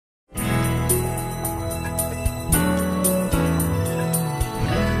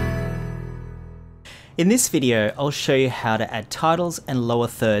In this video, I'll show you how to add titles and lower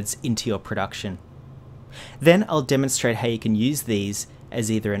thirds into your production. Then I'll demonstrate how you can use these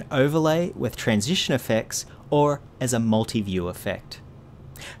as either an overlay with transition effects or as a multi-view effect.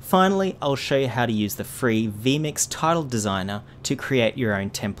 Finally, I'll show you how to use the free vMix title designer to create your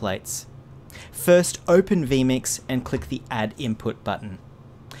own templates. First, open vMix and click the Add Input button.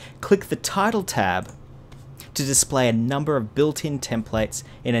 Click the Title tab to display a number of built-in templates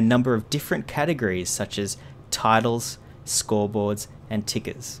in a number of different categories such as titles, scoreboards, and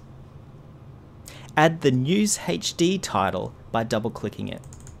tickers. Add the News HD title by double-clicking it.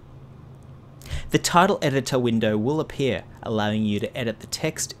 The title editor window will appear, allowing you to edit the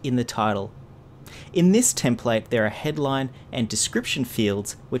text in the title. In this template, there are headline and description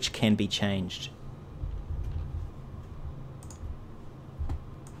fields which can be changed.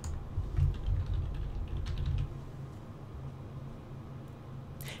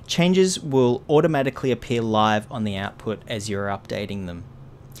 Changes will automatically appear live on the output as you're updating them.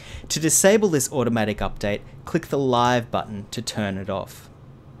 To disable this automatic update, click the Live button to turn it off.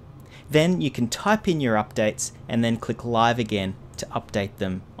 Then you can type in your updates and then click Live again to update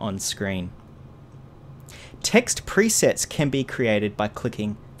them on screen. Text presets can be created by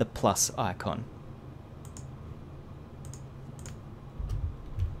clicking the plus icon.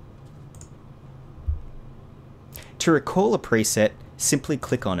 To recall a preset, simply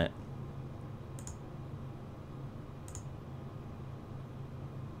click on it.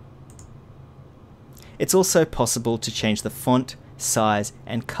 It's also possible to change the font, size,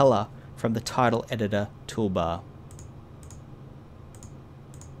 and color from the title editor toolbar.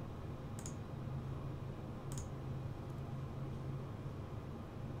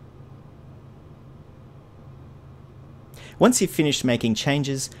 Once you've finished making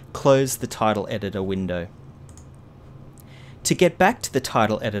changes, close the title editor window. To get back to the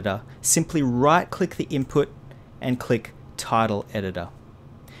title editor, simply right-click the input and click Title Editor.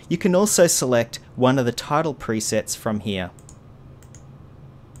 You can also select one of the title presets from here.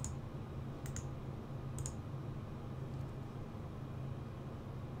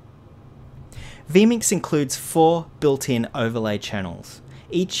 vMix includes 4 built-in overlay channels,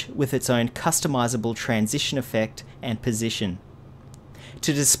 each with its own customizable transition effect and position.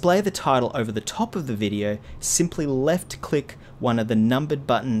 To display the title over the top of the video, simply left-click one of the numbered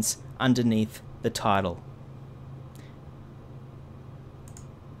buttons underneath the title.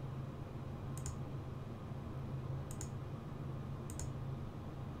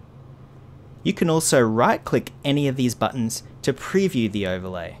 You can also right-click any of these buttons to preview the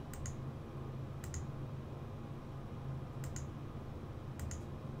overlay.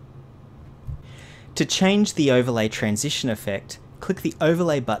 To change the overlay transition effect, click the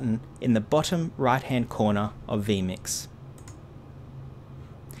Overlay button in the bottom right-hand corner of vMix.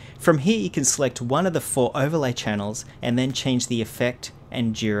 From here you can select one of the 4 overlay channels and then change the effect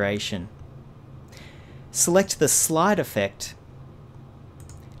and duration. Select the slide effect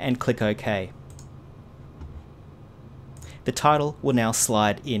and click OK. The title will now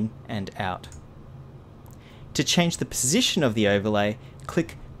slide in and out. To change the position of the overlay,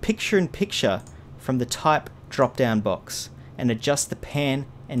 click Picture-in-Picture from the Type drop-down box and adjust the pan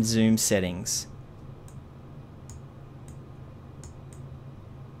and zoom settings.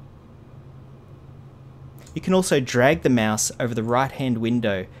 You can also drag the mouse over the right-hand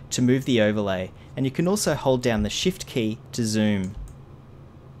window to move the overlay, and you can also hold down the Shift key to zoom.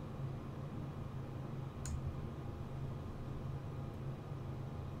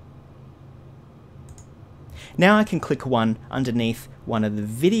 Now I can click one underneath one of the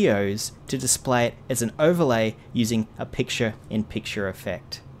videos to display it as an overlay using a picture-in-picture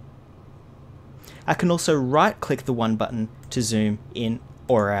effect. I can also right-click the one button to zoom in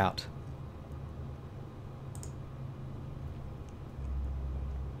or out.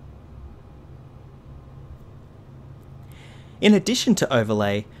 In addition to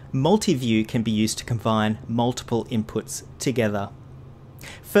overlay, multi-view can be used to combine multiple inputs together.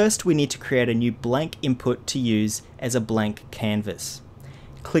 First, we need to create a new blank input to use as a blank canvas.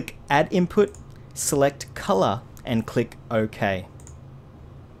 Click Add Input, select Color, and click OK.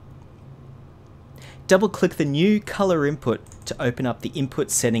 Double-click the new color input to open up the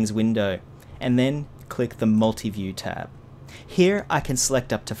Input Settings window, and then click the Multi-View tab. Here I can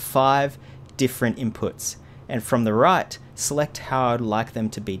select up to 5 different inputs, and from the right, select how I'd like them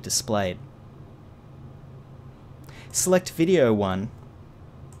to be displayed. Select Video 1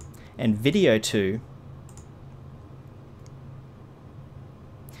 and Video 2,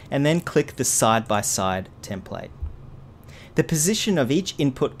 and then click the side-by-side template. The position of each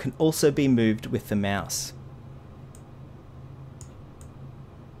input can also be moved with the mouse.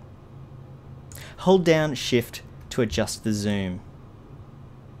 hold down Shift to adjust the zoom.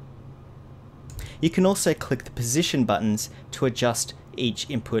 You can also click the position buttons to adjust each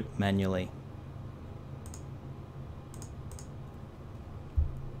input manually.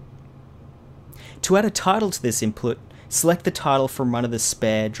 To add a title to this input, select the title from one of the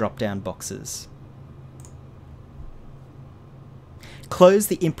spare drop-down boxes. Close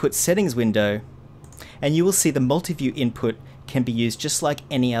the Input Settings window, and you will see the multi-view input can be used just like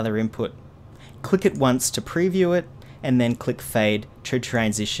any other input. Click it once to preview it, and then click Fade to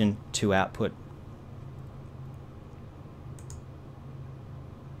transition to output.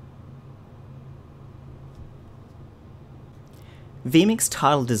 vMix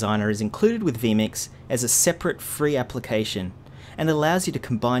Title Designer is included with vMix as a separate free application and allows you to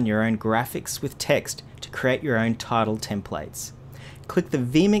combine your own graphics with text to create your own title templates. Click the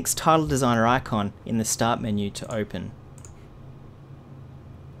vMix Title Designer icon in the Start menu to open.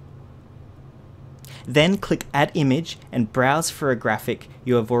 Then click Add Image and browse for a graphic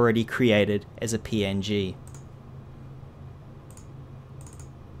you have already created as a PNG.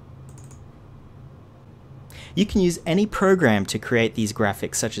 You can use any program to create these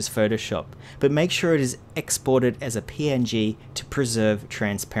graphics such as Photoshop, but make sure it is exported as a PNG to preserve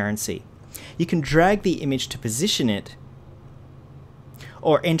transparency. You can drag the image to position it,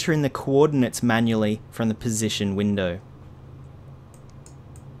 or enter in the coordinates manually from the Position window.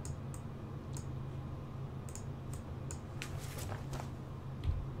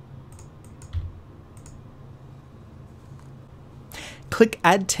 Click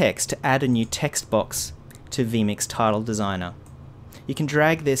Add Text to add a new text box to vMix Title Designer. You can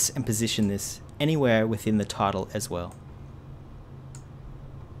drag this and position this anywhere within the title as well.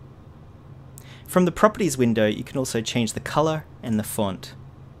 From the Properties window, you can also change the color and the font.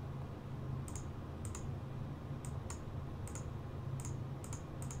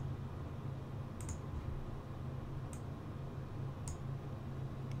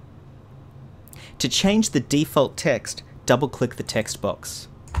 To change the default text, double-click the text box.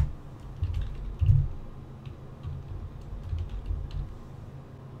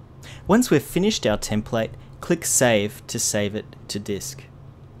 Once we've finished our template, click Save to save it to disk.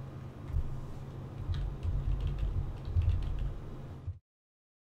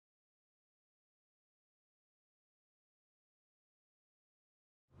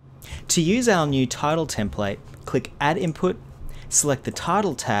 To use our new title template, click Add Input, select the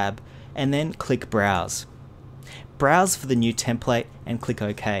Title tab, and then click Browse. Browse for the new template and click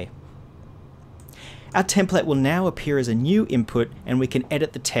OK. Our template will now appear as a new input, and we can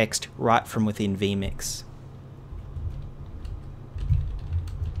edit the text right from within vMix.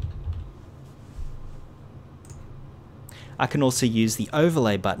 I can also use the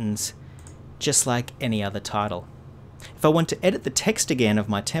overlay buttons just like any other title. If I want to edit the text again of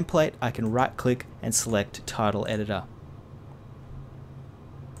my template, I can right click and select Title Editor.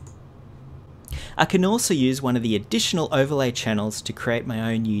 I can also use one of the additional overlay channels to create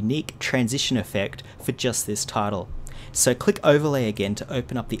my own unique transition effect for just this title. So click Overlay again to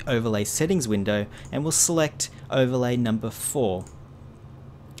open up the Overlay Settings window, and we'll select overlay number 4.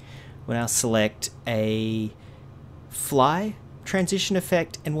 We'll now select a fly transition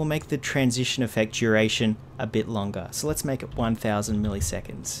effect, and we'll make the transition effect duration a bit longer. So let's make it 1000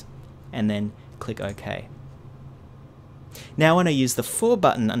 milliseconds, and then click OK. Now when I use the 4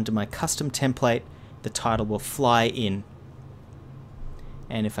 button under my custom template, the title will fly in.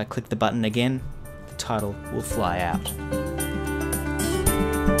 And if I click the button again, the title will fly out.